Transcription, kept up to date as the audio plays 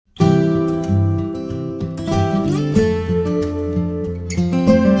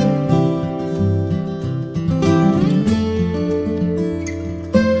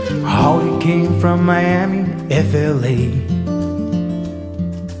LA,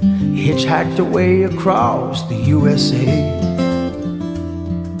 hitchhiked away across the USA,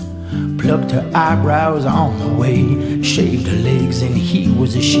 plucked her eyebrows on the way, shaved her legs and he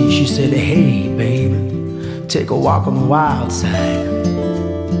was a she. She said, hey baby, take a walk on the wild side.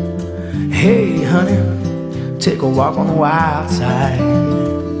 Hey honey, take a walk on the wild side.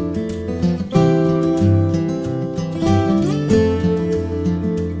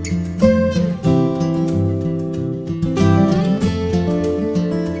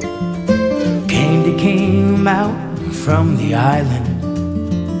 Came out from the island.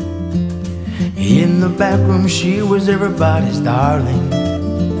 In the back room she was everybody's darling,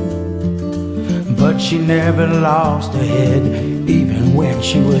 but she never lost her head. Even when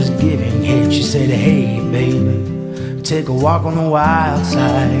she was giving head, she said, hey baby, take a walk on the wild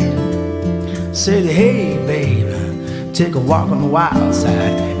side. Said, hey baby, take a walk on the wild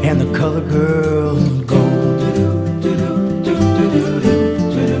side. And the colored girls go.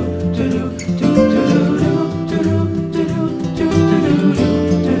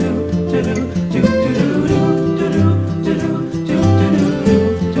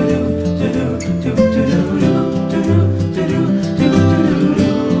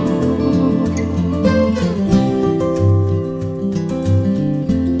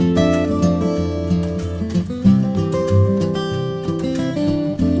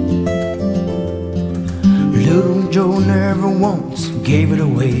 Little Joe never once gave it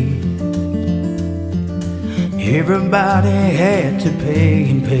away. Everybody had to pay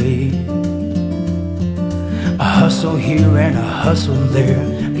and pay. A hustle here and a hustle there.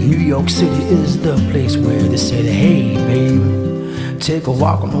 New York City is the place where they said, hey baby, take a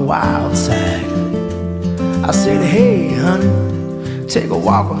walk on the wild side. I said, hey honey, take a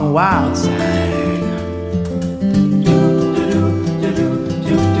walk on the wild side.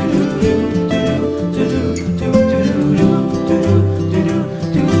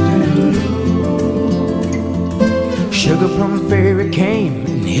 Sugar Plum Fairy came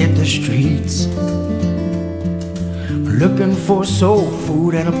and hit the streets, looking for soul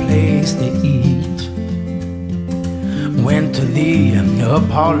food and a place to eat. Went to the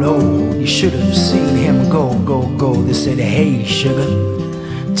Apollo, you should have seen him go, go, go. They said, hey sugar,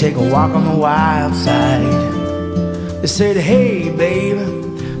 take a walk on the wild side. They said, hey baby,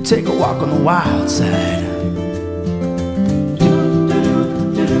 take a walk on the wild side.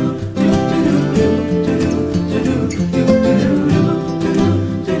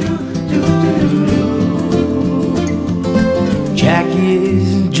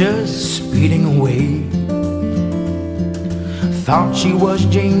 Jackie's just speeding away, thought she was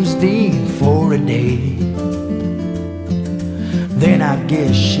James Dean for a day. Then I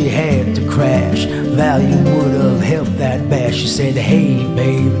guess she had to crash. Valium would have helped that bad. She said, hey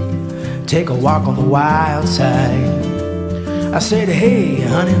baby, take a walk on the wild side. I said, hey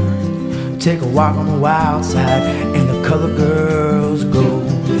honey, take a walk on the wild side. And the colored girls go.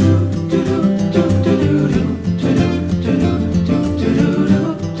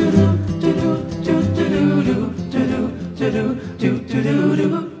 Do